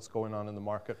reflect what's going on in the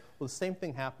market. Well, the same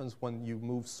thing happens when you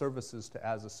move services to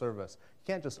as a service.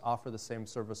 You can't just offer the same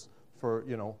service for,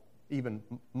 even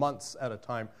months at a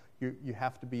time. You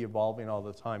have to be evolving all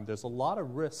the time. There's a lot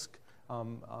of risk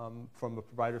from a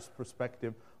provider's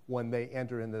perspective when they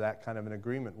enter into that kind of an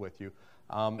agreement with you.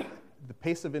 The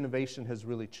pace of innovation has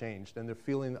really changed, and they're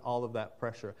feeling all of that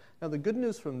pressure. Now, the good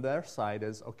news from their side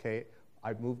is, okay,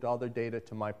 I've moved all their data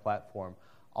to my platform.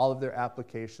 All of their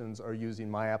applications are using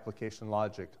my application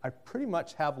logic. I pretty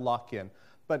much have lock-in,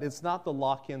 but it's not the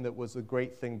lock-in that was a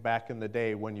great thing back in the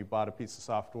day when you bought a piece of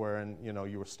software and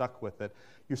you were stuck with it.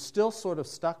 You're still sort of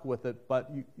stuck with it,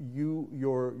 but your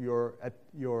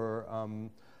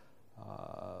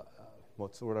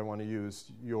what's the word I want to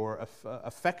use? Your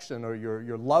affection or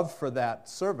your love for that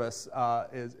service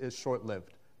is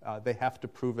short-lived. They have to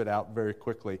prove it out very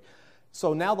quickly.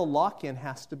 So now the lock-in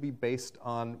has to be based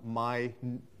on my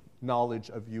knowledge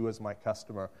of you as my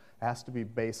customer. It has to be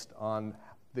based on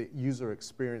the user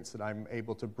experience that I'm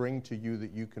able to bring to you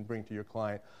that you can bring to your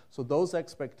client. So those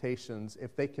expectations,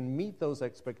 if they can meet those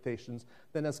expectations,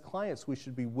 then as clients we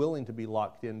should be willing to be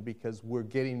locked in because we're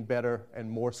getting better and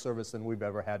more service than we've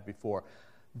ever had before.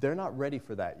 They're not ready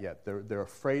for that yet. They're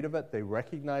afraid of it. They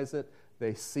recognize it.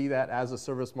 They see that as a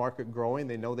service market growing.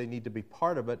 They know they need to be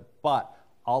part of it, but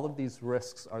all of these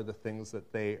risks are the things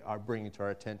that they are bringing to our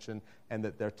attention and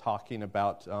that they're talking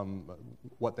about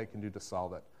what they can do to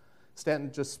solve it.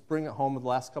 Stanton, just bring it home with the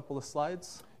last couple of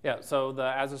slides. Yeah, so the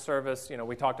as a service,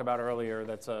 we talked about earlier,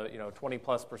 that's a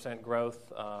 20+%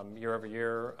 growth year over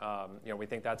year. We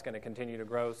think that's going to continue to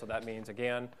grow. So that means,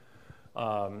 again,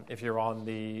 if you're on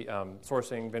the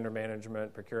sourcing, vendor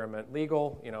management, procurement,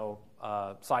 legal,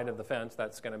 side of the fence,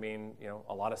 that's going to mean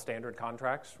a lot of standard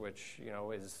contracts, which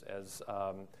is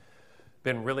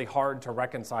been really hard to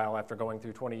reconcile after going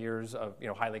through 20 years of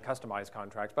highly customized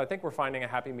contracts. But I think we're finding a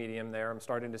happy medium there. I'm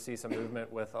starting to see some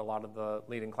movement with a lot of the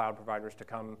leading cloud providers to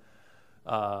come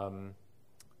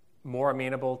more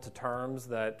amenable to terms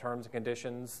and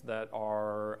conditions that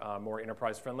are more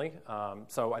enterprise friendly.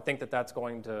 So I think that's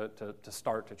going to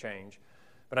start to change.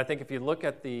 But I think if you look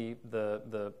at the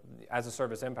as a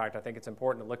service impact, I think it's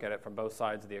important to look at it from both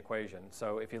sides of the equation.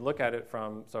 So if you look at it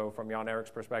from Jan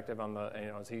Erik's perspective on the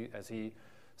as he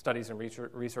studies and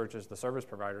researches the service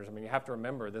providers, you have to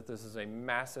remember that this is a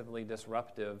massively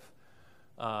disruptive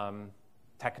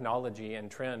technology and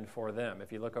trend for them.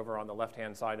 If you look over on the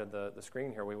left-hand side of the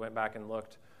screen here, we went back and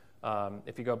looked.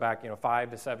 If you go back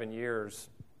 5 to 7 years,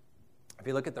 if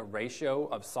you look at the ratio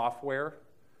of software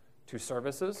to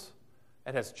services,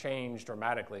 it has changed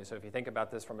dramatically. So if you think about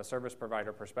this from a service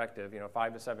provider perspective,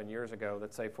 5 to 7 years ago,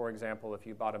 let's say, for example, if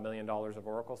you bought $1 million of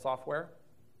Oracle software,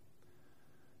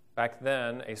 back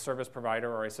then a service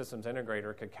provider or a systems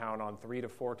integrator could count on 3 to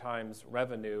 4 times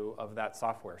revenue of that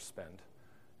software spend.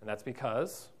 And that's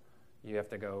because you have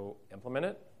to go implement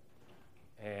it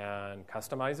and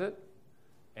customize it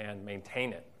and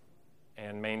maintain it.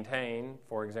 And maintain,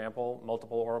 for example,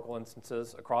 multiple Oracle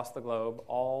instances across the globe,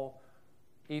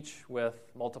 each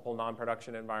with multiple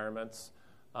non-production environments,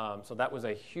 So that was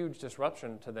a huge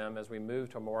disruption to them as we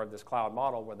moved to more of this cloud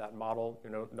model, where that model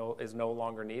is no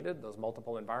longer needed. Those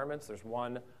multiple environments, there's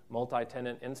one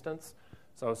multi-tenant instance.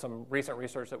 So some recent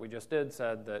research that we just did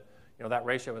said that that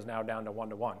ratio is now down to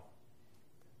 1-to-1.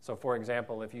 So for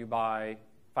example, if you buy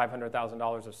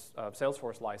 $500,000 of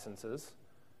Salesforce licenses,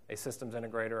 a systems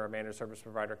integrator or managed service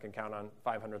provider can count on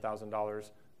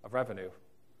 $500,000 of revenue.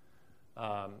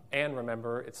 And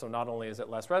remember, so not only is it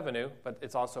less revenue, but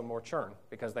it's also more churn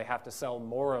because they have to sell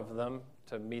more of them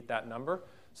to meet that number.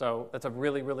 So that's a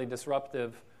really, really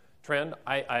disruptive trend.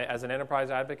 I as an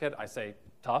enterprise advocate, I say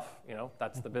tough.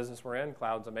 That's the business we're in.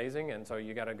 Cloud's amazing, and so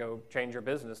you got to go change your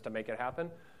business to make it happen.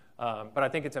 But I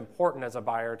think it's important as a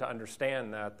buyer to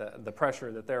understand that the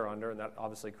pressure that they're under, and that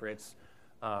obviously creates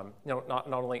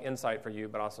not only insight for you,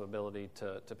 but also ability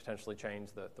to potentially change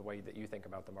the way that you think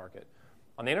about the market.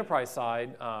 On the enterprise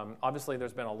side, obviously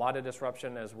there's been a lot of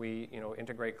disruption as we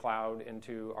integrate cloud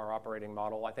into our operating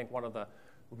model. I think one of the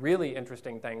really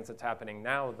interesting things that's happening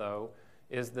now, though,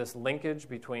 is this linkage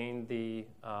between the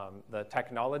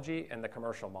technology and the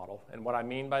commercial model. And what I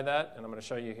mean by that, and I'm going to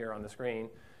show you here on the screen,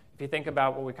 if you think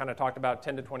about what we kind of talked about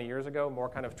 10 to 20 years ago, more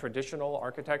kind of traditional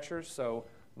architectures, so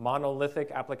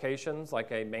monolithic applications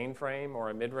like a mainframe or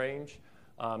a mid-range,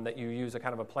 that you use a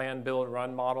kind of a plan, build,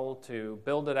 run model to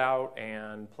build it out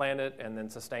and plan it and then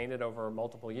sustain it over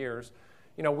multiple years.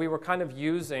 We were kind of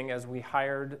using, as we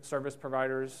hired service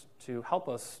providers to help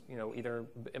us, either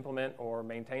implement or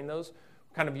maintain those,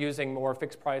 kind of using more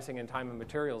fixed pricing and time and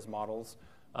materials models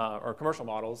or commercial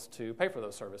models to pay for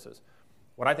those services.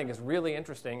 What I think is really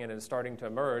interesting and is starting to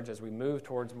emerge as we move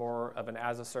towards more of an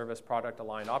as-a-service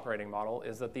product-aligned operating model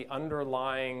is that the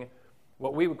underlying,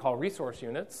 what we would call resource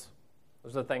units,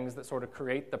 those are the things that sort of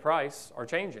create the price, are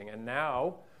changing. And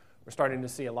now we're starting to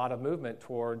see a lot of movement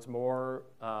towards more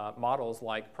models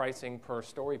like pricing per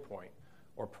story point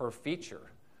or per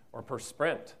feature or per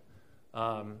sprint.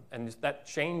 And that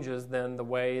changes then the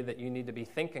way that you need to be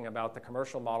thinking about the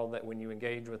commercial model that when you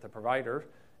engage with the provider.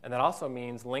 And that also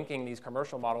means linking these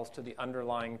commercial models to the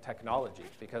underlying technology,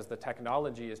 because the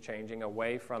technology is changing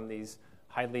away from these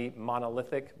highly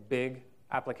monolithic, big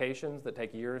applications that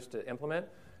take years to implement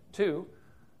to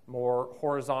more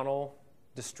horizontal,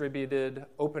 distributed,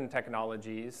 open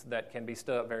technologies that can be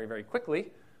stood up very, very quickly,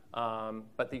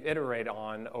 but they iterate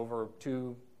on over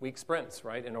 2-week sprints,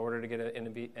 right, in order to get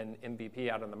an MVP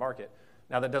out in the market.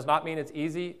 Now, that does not mean it's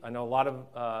easy. I know a lot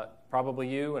of, probably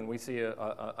you, and we see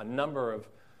a number of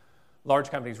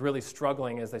large companies really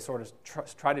struggling as they sort of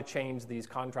try to change these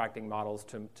contracting models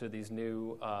to these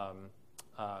new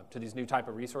type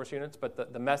of resource units.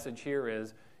 But the message here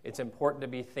is it's important to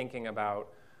be thinking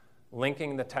about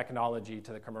linking the technology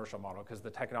to the commercial model, because the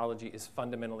technology is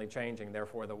fundamentally changing.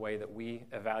 Therefore, the way that we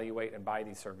evaluate and buy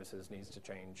these services needs to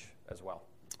change as well.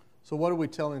 So what are we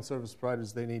telling service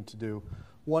providers they need to do?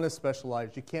 One is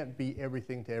specialized. You can't be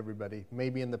everything to everybody.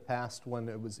 Maybe in the past when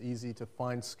it was easy to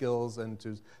find skills and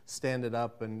to stand it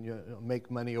up and make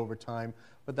money over time,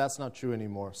 but that's not true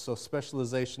anymore. So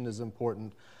specialization is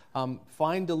important.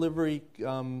 Find delivery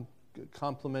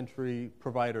complementary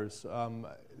providers,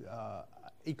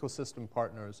 ecosystem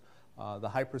partners, the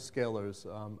hyperscalers,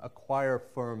 acquire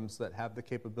firms that have the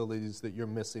capabilities that you're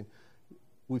missing.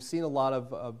 We've seen a lot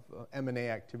of M&A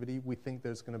activity. We think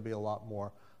there's going to be a lot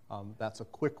more. That's a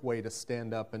quick way to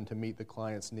stand up and to meet the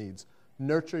client's needs.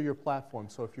 Nurture your platform.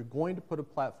 So if you're going to put a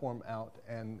platform out,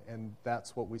 and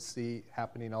that's what we see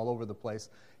happening all over the place,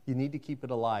 you need to keep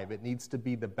it alive. It needs to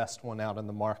be the best one out in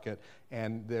the market,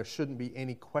 and there shouldn't be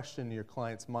any question in your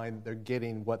client's mind that they're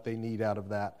getting what they need out of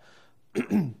that.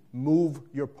 Move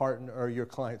your partner or your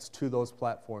clients to those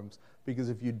platforms, because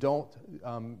if you don't,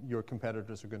 your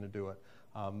competitors are going to do it.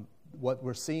 What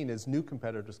we're seeing is new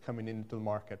competitors coming into the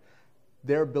market.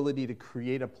 Their ability to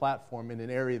create a platform in an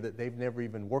area that they've never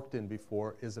even worked in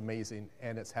before is amazing,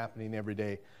 and it's happening every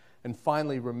day. And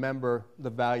finally, remember the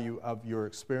value of your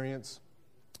experience,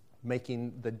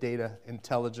 making the data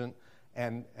intelligent,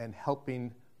 and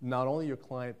helping not only your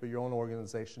client but your own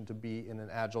organization to be in an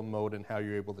agile mode in how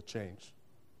you're able to change.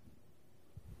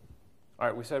 All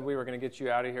right, we said we were going to get you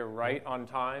out of here right on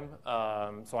time,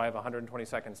 so I have 120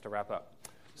 seconds to wrap up.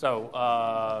 So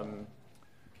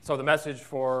the message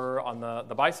on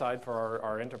the buy side for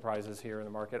our enterprises here in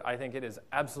the market, I think it is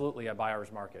absolutely a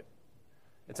buyer's market.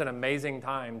 It's an amazing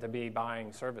time to be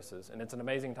buying services, and it's an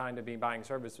amazing time to be buying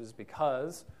services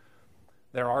because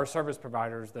there are service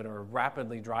providers that are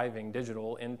rapidly driving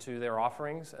digital into their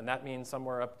offerings, and that means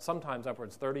sometimes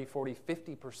upwards 30, 40,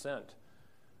 50%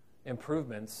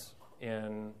 improvements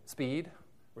in speed,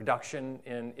 reduction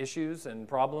in issues and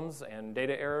problems and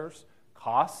data errors,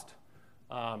 cost,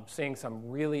 seeing some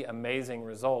really amazing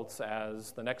results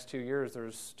as the next 2 years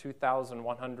there's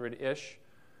 2,100-ish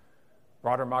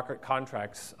broader market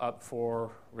contracts up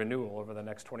for renewal over the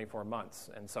next 24 months.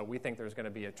 And so we think there's going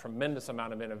to be a tremendous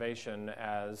amount of innovation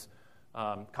as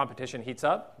competition heats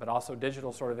up, but also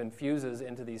digital sort of infuses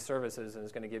into these services and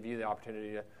is going to give you the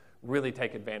opportunity to really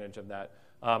take advantage of that.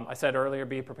 I said earlier,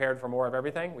 be prepared for more of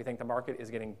everything. We think the market is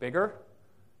getting bigger.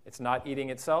 It's not eating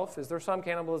itself. Is there some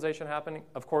cannibalization happening?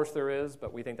 Of course there is,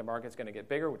 but we think the market's going to get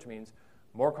bigger, which means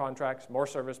more contracts, more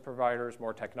service providers,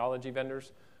 more technology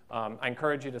vendors. I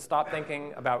encourage you to stop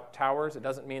thinking about towers. It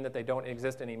doesn't mean that they don't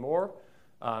exist anymore,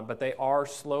 but they are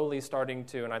slowly starting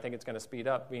to, and I think it's going to speed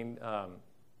up, being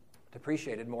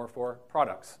depreciated more for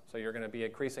products. So you're going to be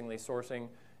increasingly sourcing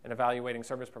and evaluating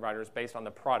service providers based on the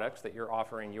products that you're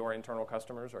offering your internal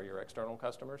customers or your external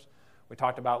customers. We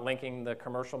talked about linking the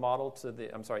commercial model to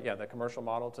the commercial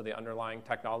model to the underlying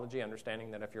technology,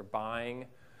 understanding that if you're buying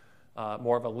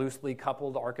more of a loosely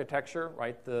coupled architecture,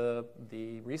 right, the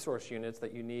resource units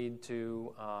that you need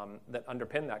to that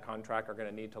underpin that contract are going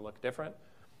to need to look different.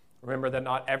 Remember that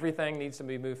not everything needs to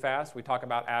be moved fast. We talk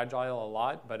about agile a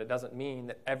lot, but it doesn't mean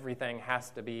that everything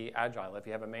has to be agile. If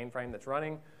you have a mainframe that's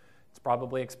running, it's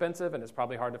probably expensive and it's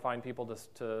probably hard to find people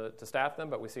to staff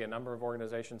them, but we see a number of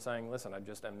organizations saying, listen,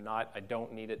 I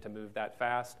don't need it to move that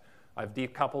fast. I've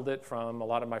decoupled it from a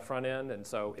lot of my front end, and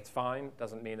so it's fine.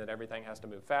 Doesn't mean that everything has to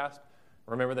move fast.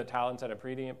 Remember that talent's at a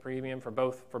premium for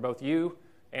both you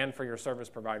and for your service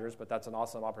providers, but that's an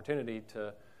awesome opportunity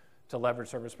to leverage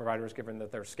service providers given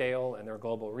that their scale and their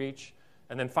global reach.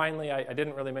 And then finally, I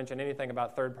didn't really mention anything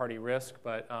about third-party risk,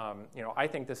 but I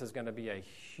think this is going to be a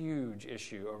huge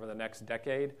issue over the next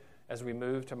decade as we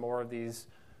move to more of these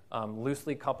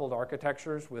loosely coupled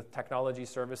architectures with technology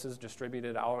services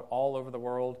distributed all over the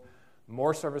world,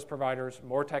 more service providers,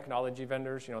 more technology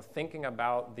vendors, thinking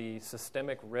about the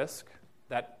systemic risk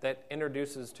that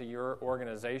introduces to your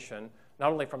organization,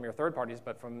 not only from your third parties,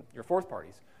 but from your fourth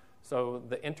parties. So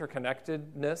the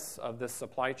interconnectedness of this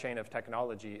supply chain of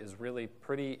technology is really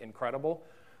pretty incredible.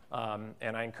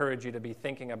 And I encourage you to be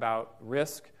thinking about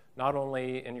risk, not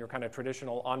only in your kind of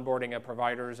traditional onboarding of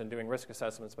providers and doing risk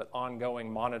assessments, but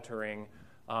ongoing monitoring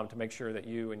to make sure that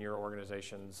you and your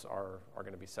organizations are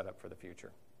going to be set up for the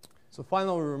future. So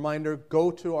final reminder, go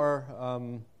to our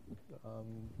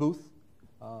booth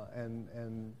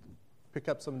and pick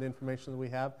up some of the information that we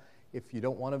have. If you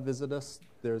don't want to visit us,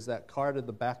 there's that card at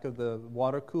the back of the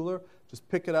water cooler. Just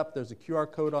pick it up. There's a QR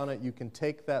code on it. You can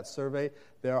take that survey.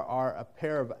 There are a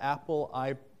pair of Apple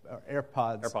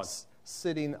AirPods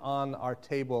sitting on our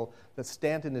table that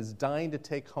Stanton is dying to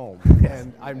take home.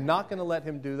 And I'm not going to let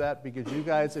him do that because you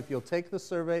guys, if you'll take the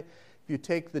survey, if you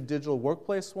take the digital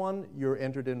workplace one, you're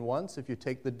entered in once. If you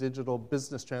take the digital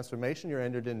business transformation, you're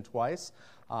entered in twice.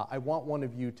 I want one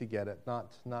of you to get it,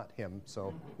 not him.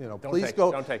 So, please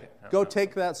don't take it. Go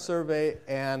take that survey,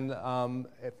 and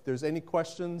if there's any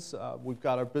questions, we've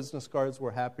got our business cards.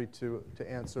 We're happy to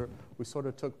answer. We sort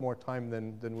of took more time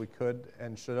than we could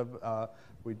and should have.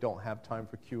 We don't have time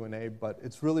for Q&A, but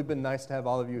it's really been nice to have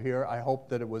all of you here. I hope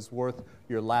that it was worth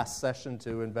your last session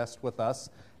to invest with us,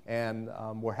 and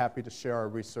we're happy to share our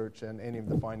research and any of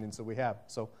the findings that we have.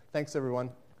 So thanks, everyone.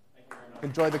 Thank you very much.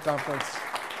 Enjoy the conference.